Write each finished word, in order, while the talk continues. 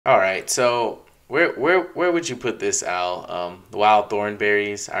All right, so where would you put this, Al? The Wild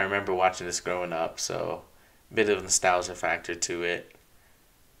Thornberries. I remember watching this growing up, so a bit of a nostalgia factor to it.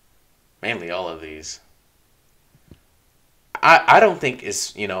 Mainly all of these. I don't think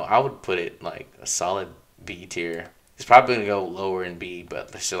it's I would put it like a solid B tier. It's probably gonna go lower in B,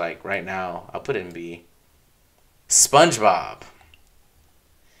 but let's just like right now I'll put it in B. SpongeBob.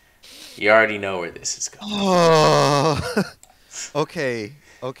 You already know where this is going. Oh, okay,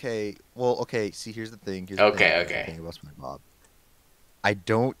 okay. Well, okay. See, here's the thing. Here's the thing. Okay, Here's the okay. thing about SpongeBob. I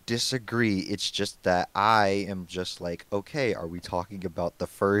don't disagree. It's just that I am just like, okay, are we talking about the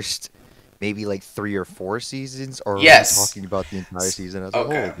first maybe like 3 or 4 seasons, or are we Yes. talking about the entire season as a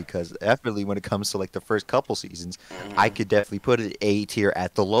whole? Okay. Because definitely when it comes to like the first couple seasons, I Mhm. could definitely put it A tier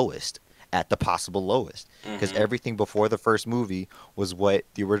at the lowest, at the possible lowest. Because Mhm. everything before the first movie was what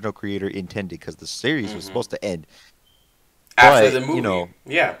the original creator intended, because the series was Mhm. supposed to end. After But, the movie.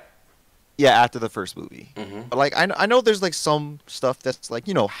 Yeah. yeah, after the first movie. Mhm. But like I know there's like some stuff that's like,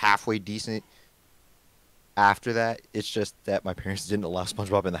 halfway decent after that. It's just that my parents didn't allow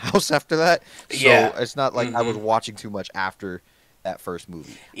SpongeBob in the house after that. So Yeah. it's not like I was Mhm. watching too much after that first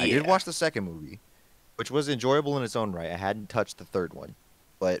movie. I did Yeah. watch the second movie, which was enjoyable in its own right. I hadn't touched the third one.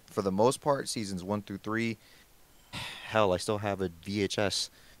 But for the most part, seasons 1 through 3, hell, I still have a VHS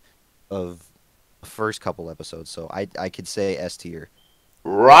of the first couple episodes, so I could say S tier.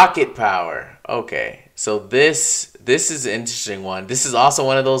 Rocket power. Okay. So this is an interesting one. This is also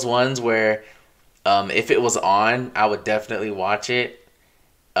one of those ones where if it was on, I would definitely watch it.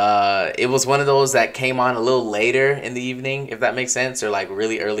 It was one of those that came on a little later in the evening, if that makes sense, or like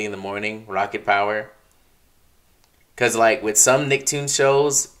really early in the morning. Rocket power. Cause like with some Nicktoons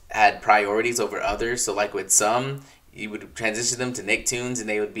shows had priorities over others. So like with some, you would transition them to Nicktoons and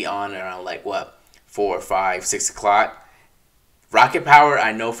they would be on around like what 4, 5, 6 o'clock. Rocket Power,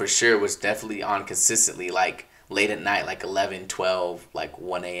 I know for sure was definitely on consistently, like late at night, like 11, 12, like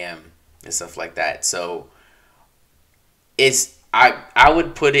 1 a.m. and stuff like that. So I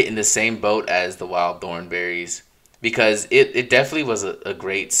would put it in the same boat as the Wild Thornberries because it definitely was a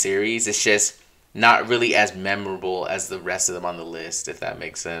great series. It's just not really as memorable as the rest of them on the list, if that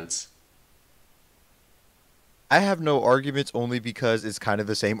makes sense. I have no arguments only because it's kind of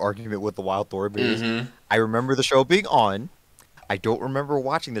the same argument with the Wild Thornberries. Mm-hmm. I remember the show being on. I don't remember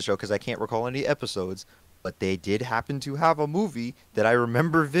watching the show because I can't recall any episodes, but they did happen to have a movie that I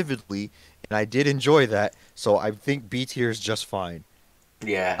remember vividly, and I did enjoy that. So I think B tier is just fine.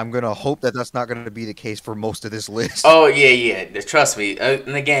 Yeah. I'm gonna hope that that's not gonna be the case for most of this list. Oh yeah, yeah. Trust me.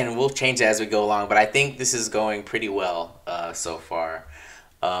 And again, we'll change it as we go along. But I think this is going pretty well so far.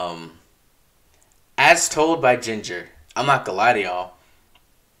 Um, as told by Ginger, I'm not gonna lie to y'all.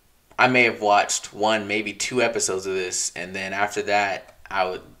 I may have watched one, maybe two episodes of this, and then after that,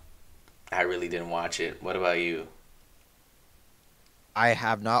 I really didn't watch it. What about you? I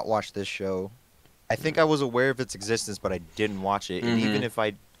have not watched this show. I think I was aware of its existence, but I didn't watch it. And Mm-hmm. even if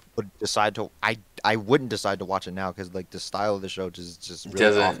I would decide to, I wouldn't decide to watch it now because like the style of the show just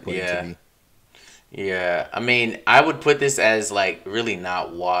really Doesn't off-putting to yeah. me. Yeah, I mean, I would put this as like really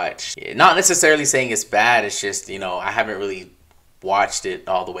not watched. Yeah, not necessarily saying it's bad. It's just I haven't really watched it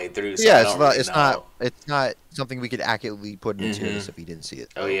all the way through, so I Yeah, don't really know. it's not something we could accurately put in a tier Hmm. list if we didn't see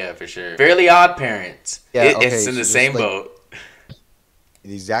it. Oh So yeah, for sure. Fairly Odd Parents. yeah, It's okay, in the so just same like boat.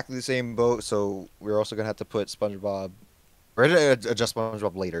 exactly the same boat. So we're also gonna have to put SpongeBob. We're gonna adjust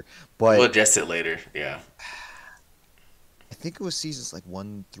SpongeBob later, We'll but adjust it later. Yeah. I think it was seasons like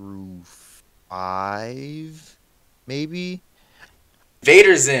 1 through 5, maybe.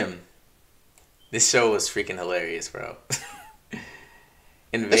 Vader Zim. This show was freaking hilarious, bro.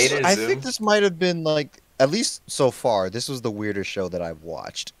 This Invader I think Zim. this might have been like at least so far. This was the weirdest show that I've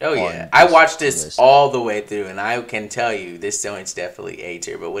watched Oh yeah, on I this watched this list. all the way through, and I can tell you this joint's definitely A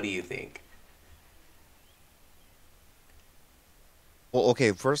tier. But what do you think? Well,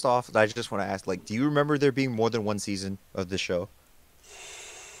 okay, first off, I just want to ask, like, do you remember there being more than one season of this show?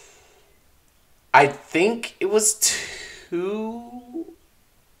 I think it was two.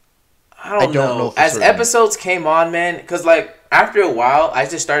 I I don't don't know know. for As certain. episodes came on, man, because like after a while, I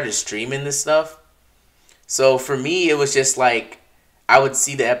just started streaming this stuff. So for me, it was just like I would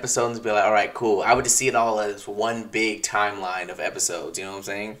see the episodes and be like, all right, cool. I would just see it all as one big timeline of episodes. You know what I'm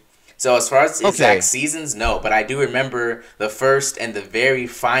saying? So as far as exact Okay, seasons, no, but I do remember the first and the very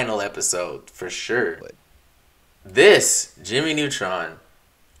final episode for sure. but This Jimmy Neutron,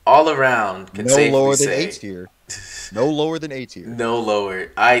 all around, can no safely lower than A say tier. No lower than A tier. no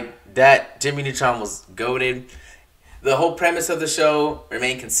lower. I that Jimmy Neutron was goaded. The whole premise of the show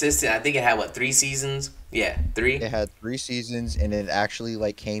remained consistent. I think it had what 3 seasons. Yeah, three. It had 3 seasons, and it actually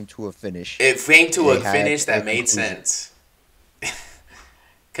like came to a finish. It came to They a had finish a that made conclusion. sense.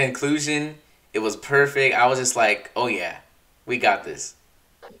 Conclusion, it was perfect. I was just like, oh yeah, we got this.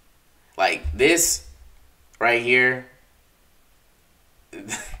 Like this right here,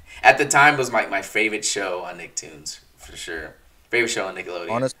 at the time was my favorite show on Nicktoons for sure. Favorite show on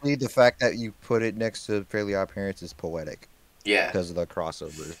Nickelodeon. Honestly, the fact that you put it next to Fairly Odd Parents is poetic Yeah, because of the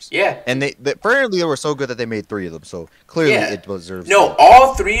crossovers. yeah, And apparently they were so good that they made 3 of them. So clearly yeah. it deserves to No, be.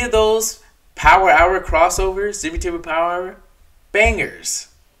 all three of those Power Hour crossovers, Jimmy Timber Power Hour, bangers,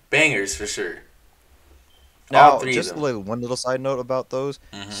 bangers for sure. All Now, three of just them. like one little side note about those.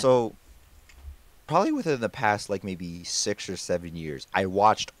 Hmm. So probably within the past like maybe 6 or 7 years, I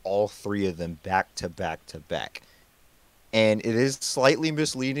watched all 3 of them back to back to back. And it is slightly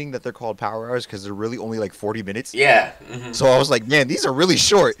misleading that they're called power hours because they're really only like 40 minutes. Yeah. Hmm. So I was like, man, these are really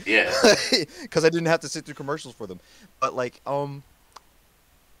short Yeah. because I didn't have to sit through commercials for them. But like,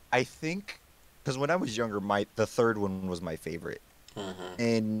 I think because when I was younger, the third one was my favorite. Hmm.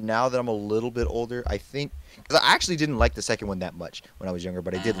 And now that I'm a little bit older, I think because I actually didn't like the second one that much when I was younger,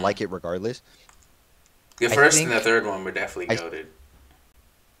 but I did Hmm. like it regardless. The I first and the think third one were definitely I goaded.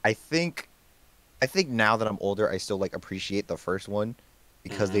 I think I think now that I'm older, I still like appreciate the first one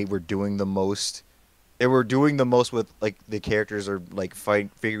because Hmm. they were doing the most. They were doing the most with like the characters are like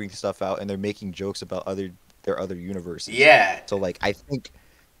figuring stuff out and they're making jokes about their other universes. Yeah. So like I think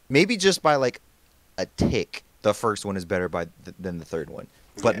maybe just by like a tick, the first one is better than the third one.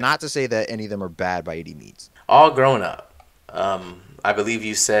 But Yeah. not to say that any of them are bad by any means. All grown up. I believe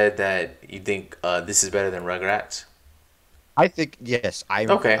you said that you think this is better than Rugrats. I think yes,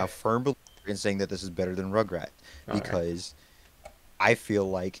 I'm Okay. a firm believer in saying that this is better than Rugrats All right. because I feel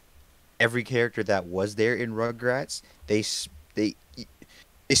like every character that was there in Rugrats, they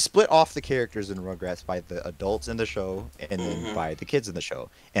split off the characters in Rugrats by the adults in the show and then Hmm. by the kids in the show.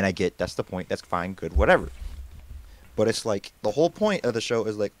 And I get that's the point. That's fine, good, whatever. But it's like the whole point of the show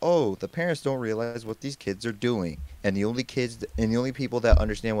is like, oh, the parents don't realize what these kids are doing, and the only people that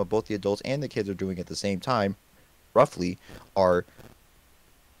understand what both the adults and the kids are doing at the same time, roughly, are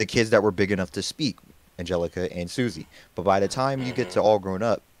the kids that were big enough to speak, Angelica and Susie. But by the time you get to Hmm. all grown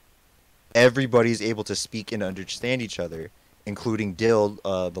up, everybody's able to speak and understand each other, including Dill,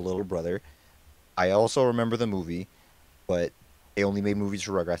 the little brother. I also remember the movie, but they only made movies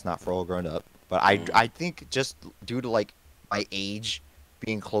for Rugrats, not for all grown up. But I Hmm. think just due to like my age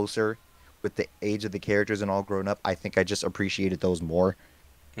being closer with the age of the characters and all grown up, I think I just appreciated those more.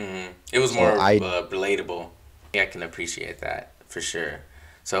 Hmm. It was So more I relatable. Yeah, I can appreciate that for sure.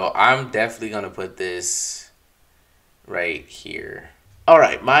 So I'm definitely gonna put this right here. All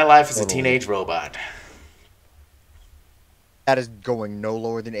right, my life as a totally teenage robot. that is going no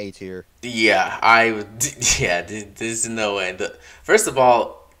lower than A tier. Yeah, yeah, there's no way. First of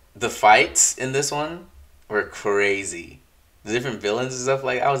all, the fights in this one were crazy. The different villains and stuff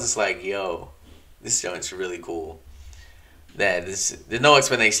like I was just like, yo, this joint's really cool. There's no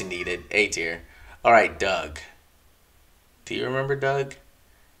explanation needed. A tier. All right, Doug. Do you remember Doug?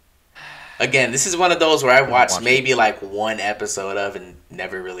 Again, this is one of those where I Didn't watched watch it. maybe like one episode of and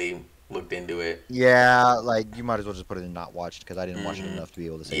never really looked into it. Yeah, like you might as well just put it in not watched because I didn't watch it Hmm. enough to be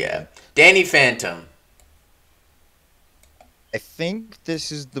able to say Yeah, anything. Danny Phantom. I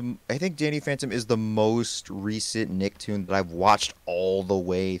think Danny Phantom is the most recent Nicktoon that I've watched all the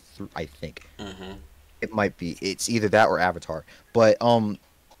way through. I think Hmm. it might be. It's either that or Avatar. But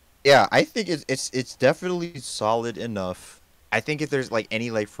yeah, I think it's definitely solid enough. I think if there's like any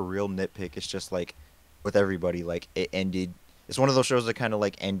like for real nitpick, it's just like with everybody, like it ended. It's one of those shows that kind of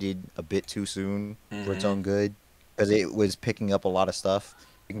like ended a bit too soon for its Hmm. own good because it was picking up a lot of stuff,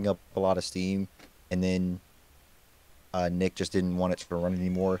 picking up a lot of steam, and then Nick just didn't want it to run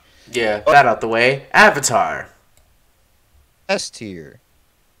anymore. Yeah, But that out the way. Avatar. S tier,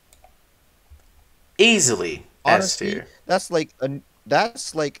 Easily S honestly, tier. that's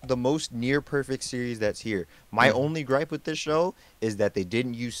like the most near perfect series that's here. My Hmm. only gripe with this show is that they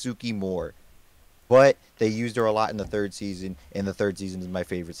didn't use Suki more. But they used her a lot in the third season, and the third season is my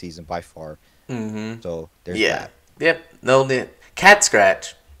favorite season by far. Hmm. So there's Yeah. that. Yep. No. Cat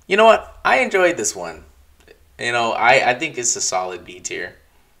Scratch. You know what? I enjoyed this one. I think it's a solid B tier.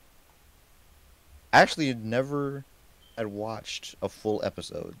 Actually, never had watched a full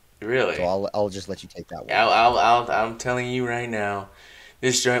episode, so Really. I'll just let you take that one. I'm telling you right now,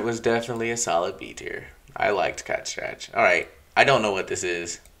 this joint was definitely a solid B tier. I liked Cat Scratch. All right. I don't know what this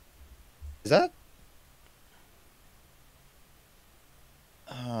is. Is that?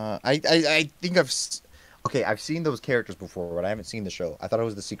 I think Okay, I've seen those characters before, but I haven't seen the show. I thought it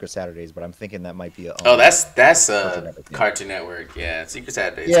was the Secret Saturdays, but I'm thinking that might be a Oh, that's Cartoon Network thing. Cartoon Network. Yeah, Secret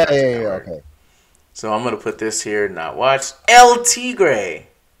Saturdays, Yeah, yeah, Cartoon yeah, yeah, Network. okay. So I'm gonna put this here. Not watched. El Tigre.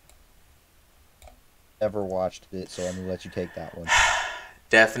 Never watched it, so I'm gonna let you take that one.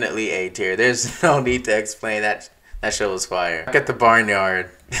 Definitely A tier. There's no need to explain that. That show was fire. Back at the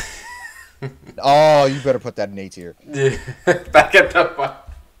barnyard. Oh, you better put that in A tier. Back at the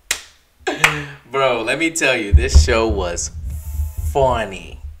bro. Let me tell you, this show was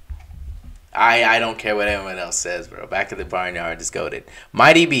funny. I don't care what anyone else says, bro. Back at the barnyard is goated.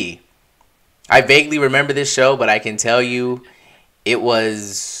 Mighty B. I vaguely remember this show, but I can tell you, it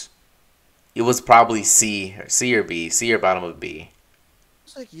was probably C or B, C or bottom of B.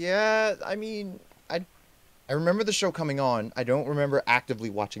 It's like, yeah, I mean, I remember the show coming on. I don't remember actively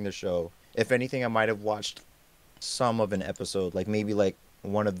watching the show. If anything, I might have watched some of an episode, like maybe like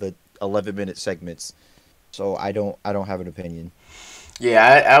one of the 11-minute segments. So I don't have an opinion.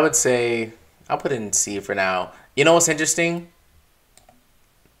 Yeah, I would say I'll put it in C for now. You know what's interesting?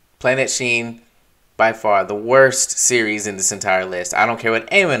 Planet Sheen, by far the worst series in this entire list. I don't care what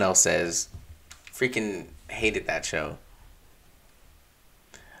anyone else says. Freaking hated that show.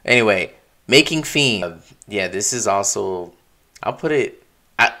 Anyway, Making Fiend. Yeah, this is also... I'll put it...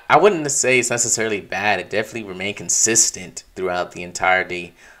 I wouldn't say it's necessarily bad. It definitely remained consistent throughout the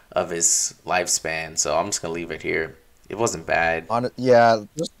entirety of his lifespan. So I'm just going to leave it here. It wasn't bad. Yeah,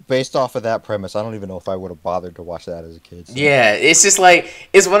 just based off of that premise, I don't even know if I would have bothered to watch that as a kid. So. Yeah, it's just like...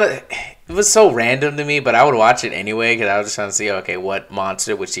 It was so random to me, but I would watch it anyway because I was just trying to see, okay, what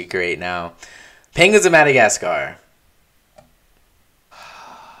monster would she create now? Penguins of Madagascar.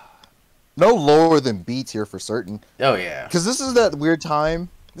 No lower than B tier for certain. Oh, yeah. Because this is that weird time.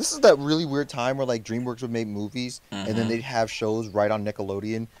 This is that really weird time where like DreamWorks would make movies and then they'd have shows right on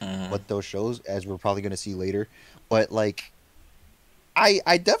Nickelodeon. But those shows, as we're probably going to see later. But like,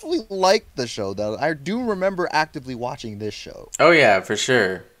 I definitely liked the show though. I do remember actively watching this show. Oh, yeah, for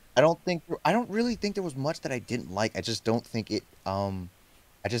sure. I don't really think there was much that I didn't like. I just don't think it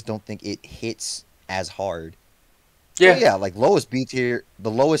hits as hard. Yeah. So yeah, like lowest B tier, the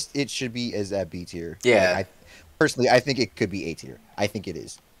lowest it should be is at B tier. Yeah. Like, personally, I think it could be A tier. I think it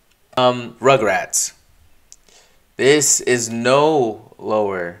is. Rugrats. This is no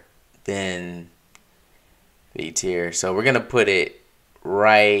lower than B tier, so we're gonna put it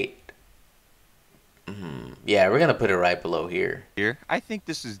right. Yeah, we're gonna put it right below here. I think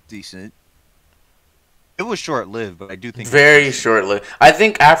this is decent. It was short lived, but I do think Very short lived. I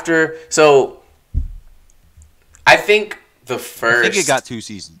think after I think the first. I think it got 2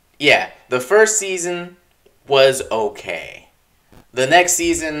 seasons. Yeah, the first season was okay. The next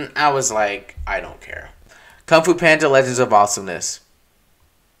season, I was like, I don't care. Kung Fu Panda: Legends of Awesomeness.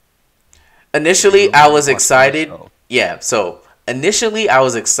 Initially, I was excited. Yeah, so initially, I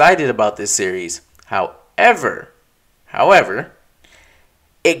was excited about this series. However,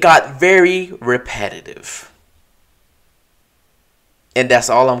 it got very repetitive. And that's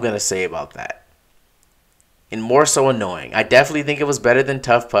all I'm going to say about that. And more so annoying. I definitely think it was better than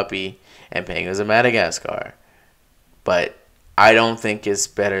Tough Puppy and Penguins of Madagascar. But I don't think it's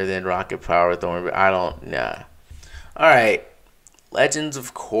better than Rocket Power Thornberry. Nah. Alright. Legends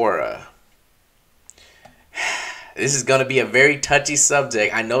of Korra. This is going to be a very touchy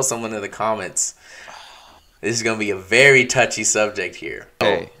subject. I know someone in the comments. This is going to be a very touchy subject here.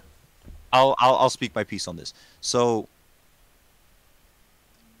 Okay. I'll speak my piece on this. So,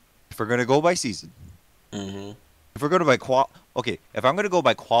 if we're gonna go by season, if we're gonna by if I'm gonna go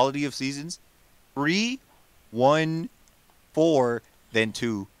by quality of seasons, 3, 1, 4, then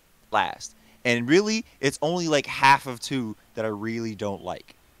 2 last. And really, it's only like half of 2 that I really don't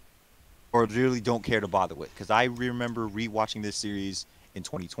like, or really don't care to bother with. Because I remember rewatching this series in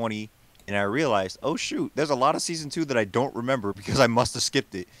 2020, and I realized, oh shoot, there's a lot of season 2 that I don't remember because I must have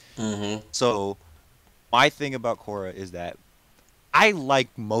skipped it. So, my thing about Korra is that I like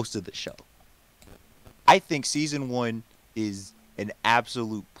most of the show. I think season 1 is an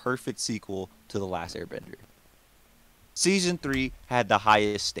absolute perfect sequel to The Last Airbender. Season 3 had the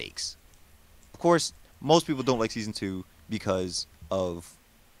highest stakes. Of course, most people don't like season 2 because of...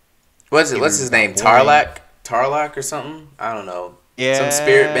 What's his name? Tarlac? Tarlac or something? I don't know. Yeah. Some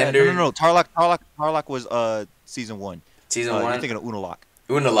spirit bender? No. Tarlac was season 1. Season 1? You're thinking of Unalaq.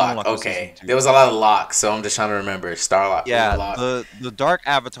 Unalaq, okay. There was a lot of locks, so I'm just trying to remember. Starlock, yeah, Unalaq. the Dark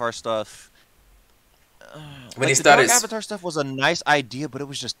Avatar stuff. When he the started... Dark Avatar stuff was a nice idea, but it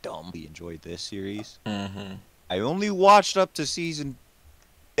was just dumb. I enjoyed this series. I only watched up to the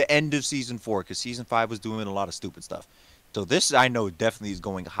end of season 4, because season 5 was doing a lot of stupid stuff. So this, I know, definitely is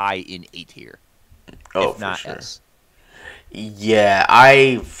going high in A tier. Oh, if for not sure. S. Yeah,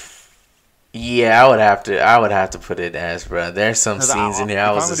 I would have to. I would have to put it as, bro. There's some Because scenes in here. I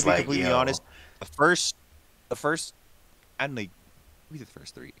if was I'm going to just be like, completely yo. honest, the first, and like maybe the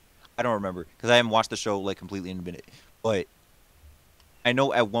first three, I don't remember because I haven't watched the show like completely in a minute. But I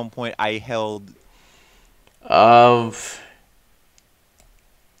know at one point I held. Um,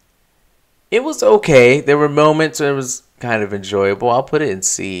 it was okay. There were moments where it was kind of enjoyable. I'll put it in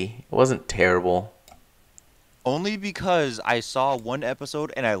C. It wasn't terrible. Only because I saw one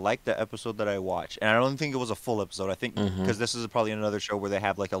episode and I liked the episode that I watched, and I don't think it was a full episode. I think because this is probably another show where they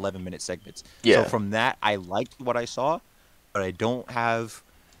have like 11-minute segments. So Yeah. from that, I liked what I saw, but I don't have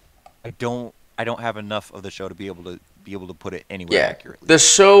enough of the show to be able to put it anywhere Yeah. accurately. The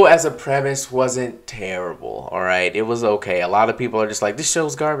show as a premise wasn't terrible. All right. It was okay. A lot of people are just like, this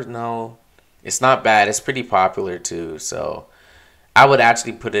show's garbage. No, it's not bad. It's pretty popular too. So I would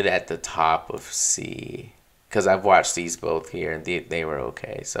actually put it at the top of C. Because I've watched these both here and they were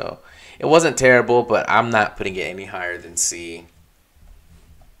okay. So it wasn't terrible, but I'm not putting it any higher than C.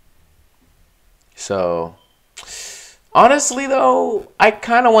 So honestly, though, I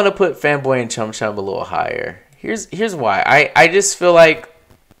kind of want to put Fanboy and Chum Chum a little higher. Here's why. I just feel like,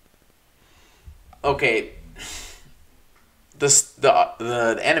 okay,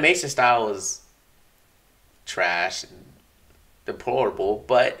 the animation style is trash and deplorable,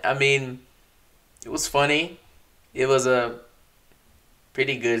 but I mean, it was funny. It was a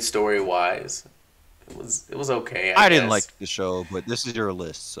pretty good story wise. It was okay. I didn't guess. like the show, but this is your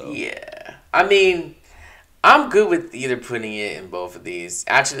list, so Yeah, I mean, I'm good with either putting it in both of these.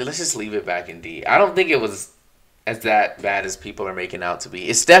 Actually, let's just leave it back in D. I don't think it was as that bad as people are making out to be.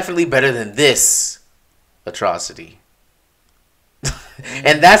 It's definitely better than this atrocity.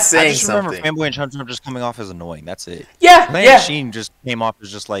 And that's I saying just remember something. Fanboy and Chum Chum just coming off as annoying. That's it. Yeah, Planet yeah. Sheen just came off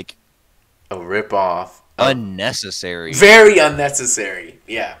as just like A rip-off. unnecessary. Very unnecessary.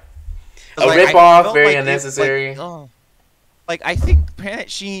 Yeah. A Like, I rip-off, felt very like it- unnecessary. Like, oh. Like, I think Planet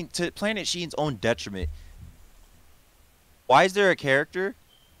Sheen, to Planet Sheen's own detriment, why is there a character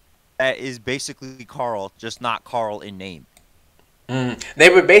that is basically Carl, just not Carl in name? They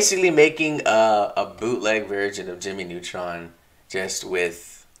were basically making a bootleg version of Jimmy Neutron, just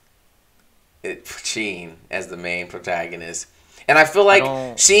with Sheen as the main protagonist. And I feel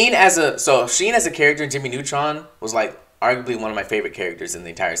like Sheen as a character in Jimmy Neutron was like arguably one of my favorite characters in the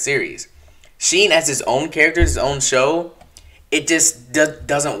entire series. Sheen as his own character, his own show, it just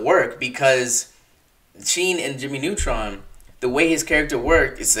doesn't work because Sheen and Jimmy Neutron, the way his character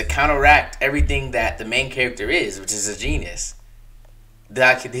worked is to counteract everything that the main character is, which is a genius.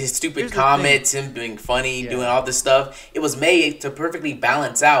 His stupid comments, him being funny, doing all this stuff, it was made to perfectly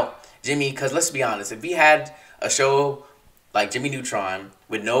balance out Jimmy. Because let's be honest, if we had a show like Jimmy Neutron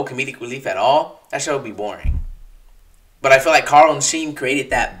with no comedic relief at all, that show would be boring. But I feel like Carl and Sheen created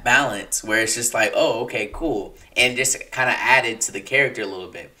that balance where it's just like, oh, okay, cool. And just kind of added to the character a little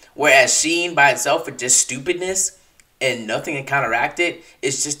bit. Whereas Sheen by itself with just stupidness and nothing to counteract it,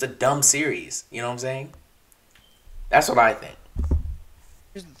 it's just a dumb series. You know what I'm saying? That's what I think.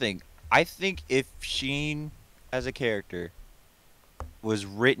 Here's the thing. I think if Sheen as a character was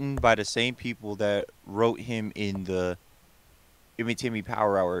written by the same people that wrote him in the Jimmy Timmy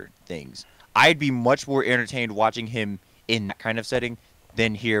Power Hour things, I'd be much more entertained watching him in that kind of setting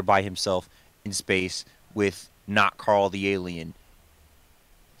than here by himself in space with not Carl the alien.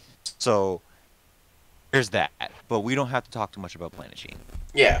 So there's that. But we don't have to talk too much about Planet Sheen.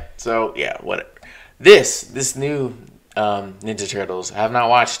 Yeah. So yeah, what this new Ninja Turtles? I have not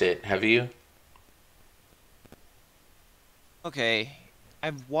watched it. Have you? Okay,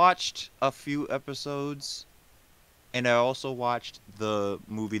 I've watched a few episodes, and I also watched the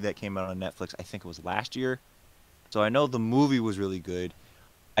movie that came out on Netflix. I think it was last year. So I know the movie was really good.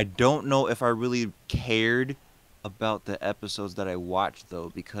 I don't know if I really cared about the episodes that I watched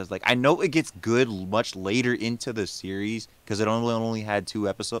though, because like I know it gets good much later into the series because it only had two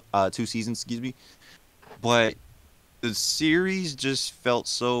seasons, excuse me. But the series just felt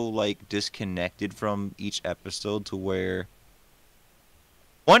so like disconnected from each episode to where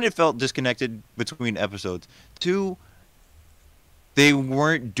one, it felt disconnected between episodes. Two, they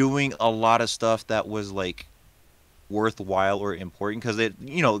weren't doing a lot of stuff that was like worthwhile or important because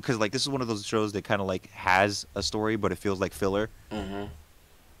because like this is one of those shows that kind of like has a story but it feels like filler.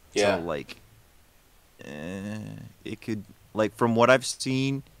 Yeah. So like it could, like, from what I've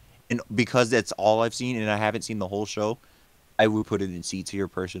seen, and because that's all I've seen and I haven't seen the whole show, I would put it in C tier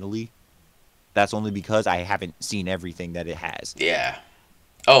personally. That's only because I haven't seen everything that it has. Yeah.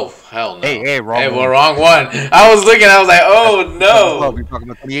 Oh, hell no. Hey, wrong one. Wrong one. I was looking, I was like, oh no. We're talking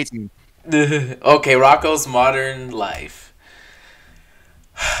about 2018. Okay, Rocco's Modern Life.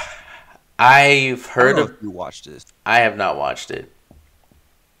 I've I don't heard know of. if you watched this. I have not watched it.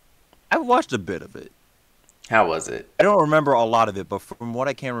 I watched a bit of it. How was it? I don't remember a lot of it, but from what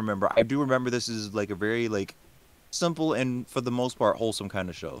I can remember, I do remember this is like a very like simple and for the most part wholesome kind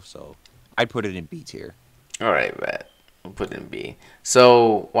of show. So I'd put it in B tier. All right, bet. We'll put it in B.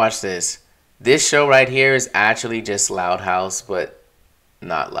 So watch this. This show right here is actually just Loud House, but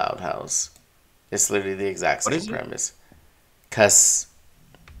not Loud House. It's literally the exact What same is it? premise.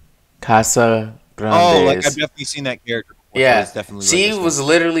 Casa Oh, like I've Grandes. definitely seen that character before, so Yeah, it's definitely like she the was same.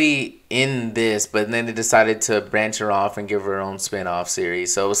 literally in this, but then they decided to branch her off and give her own spin-off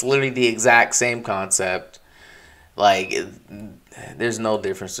series. So it's literally the exact same concept. Like, there's no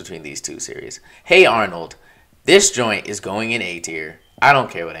difference between these two series. Hey Arnold, this joint is going in A tier. I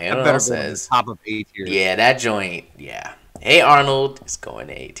don't care what That anyone better else go on the says. top of A tier. Yeah, that joint. Yeah. Hey Arnold is going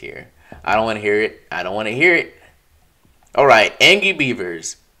to A tier. I don't want to hear it. I don't want to hear it. All right, Angry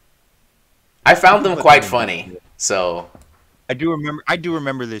Beavers. I You found can them put quite that in B funny. tier. So I do remember. I do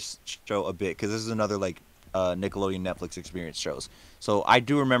remember this show a bit because this is another like Nickelodeon Netflix experience shows. So I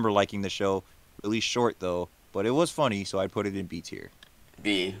do remember liking the show. Really short though, but it was funny, so I put it in B tier.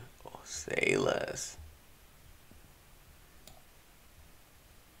 B. Oh, say less.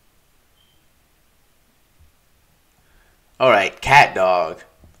 All right, Cat Dog.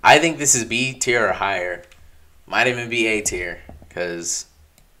 I think this is B tier or higher. Might even be A tier because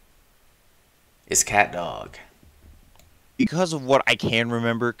it's Cat Dog. Because of what I can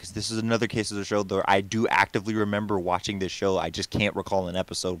remember, because this is another case of the show though I do actively remember watching this show. I just can't recall an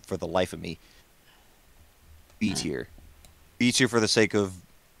episode for the life of me. B tier. B tier for the sake of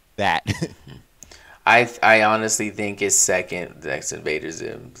that. I honestly think it's second next Invader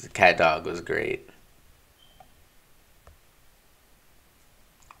Zim. Cat Dog was great.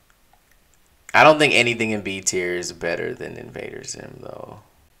 I don't think anything in B tier is better than Invader Zim though.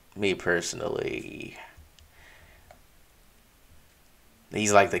 Me personally.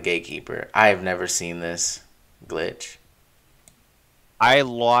 He's like the gatekeeper. I have never seen this glitch. I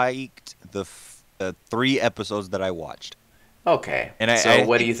liked the 3 episodes that I watched, Okay. and So I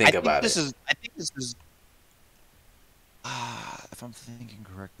what do think you think about this it? is I think this is if I'm thinking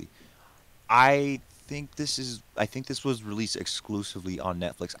correctly, I think this was released exclusively on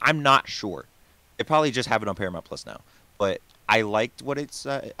Netflix. I'm not sure. They probably just have it on Paramount Plus now, but I liked what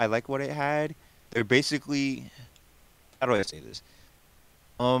I like what it had. They're basically, how do I say this?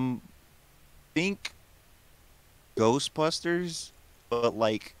 Um, think Ghostbusters, but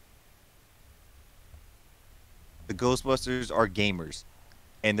like the Ghostbusters are gamers,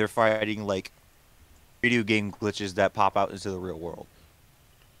 and they're fighting like video game glitches that pop out into the real world.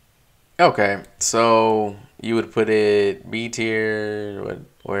 Okay. So you would put it B tier.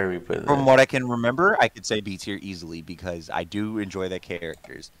 Where are we putting From it? what I can remember, I could say B tier easily because I do enjoy the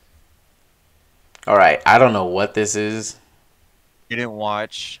characters. All right. I don't know what this is. Didn't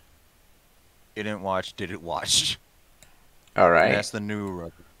watch, didn't watch, didn't watch. All And right. that's the new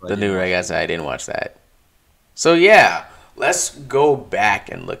record. I The didn't new, I watch guess it. I didn't watch that. So yeah, let's go back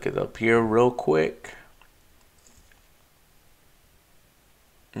and look it up here real quick.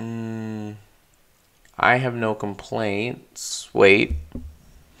 Mm, I have no complaints. Wait.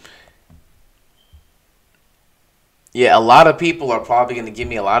 Yeah, a lot of people are probably going to give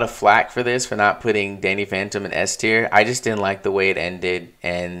me a lot of flack for this for not putting Danny Phantom in S tier. I just didn't like the way it ended,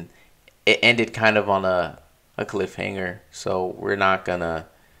 and it ended kind of on a cliffhanger. So we're not gonna,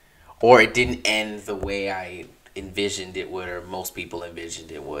 or it didn't end the way I envisioned it would, or most people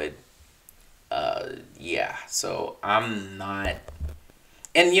envisioned it would. Yeah. So I'm not,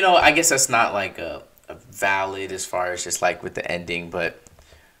 and I guess that's not like a valid as far as just like with the ending, but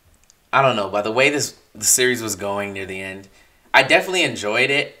I don't know. By the way the series was going near the end, I definitely enjoyed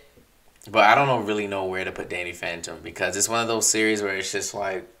it, but I don't really know where to put Danny Phantom because it's one of those series where it's just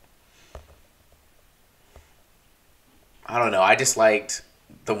like I don't know. I just liked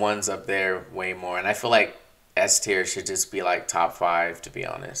the ones up there way more, and I feel like S tier should just be like top 5 to be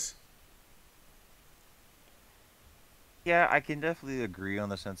honest. Yeah, I can definitely agree on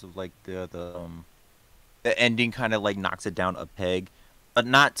the sense of like the ending kind of like knocks it down a peg, but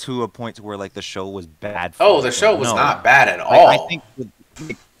not to a point to where like the show was bad for Oh, the it. Like show was no, not bad at like I all. think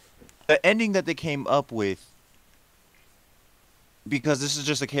the ending that they came up with, because this is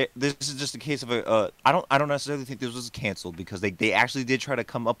just a case of I don't necessarily think this was canceled because they actually did try to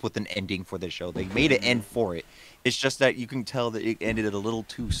come up with an ending for the show. They made an end for it. It's just that you can tell that it ended it a little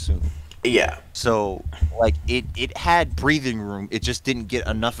too soon. Yeah. So like it had breathing room. It just didn't get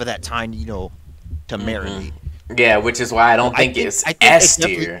enough of that time, to marinate. Yeah, which is why I So don't think it's I think it S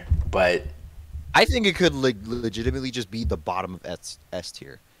definitely tier. But I think it could legitimately just be the bottom of S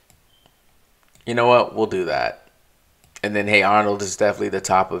tier. you know what? We'll do that. And then, Hey Arnold is definitely the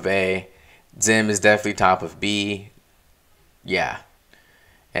top of A. Zim is definitely top of B. Yeah.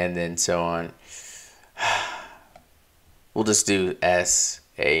 And then so on. We'll just do S,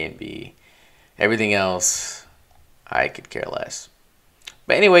 A, and B. Everything else, I could care less.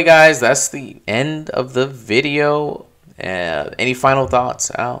 But anyway, guys, that's the end of the video. Any final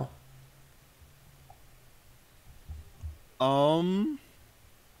thoughts, Al?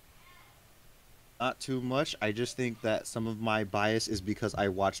 Not too much. I just think that some of my bias is because I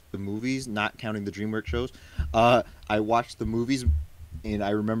watched the movies, not counting the DreamWorks shows. I watched the movies, and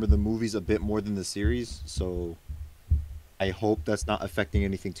I remember the movies a bit more than the series. So I hope that's not affecting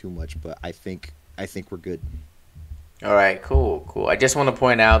anything too much. But I think we're good. All right, cool. I just want to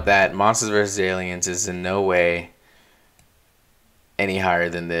point out that Monsters vs. Aliens is in no way any higher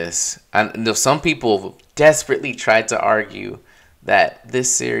than this. And some people desperately tried to argue that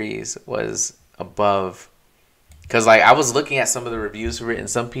this series was above, because like I was looking at some of the reviews for it, and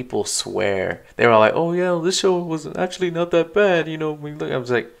some people swear they were like, "Oh yeah, this show was actually not that bad." You know, when you look, I was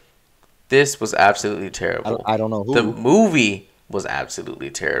like, "This was absolutely terrible." I don't know who. The movie was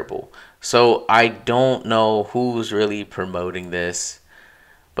absolutely terrible. So I don't know who's really promoting this,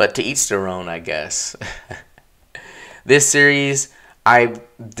 but to each their own, I guess. This series, I'm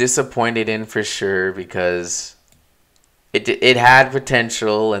disappointed in for sure, because it had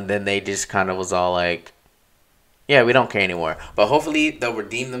potential, and then they just kind of was all like, yeah, we don't care anymore. But hopefully they'll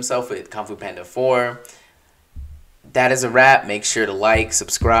redeem themselves with Kung Fu Panda 4. That is a wrap. Make sure to like,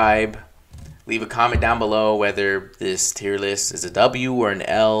 subscribe, leave a comment down below whether this tier list is a W or an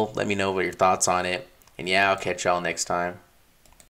L. Let me know what your thoughts on it. And yeah, I'll catch y'all next time.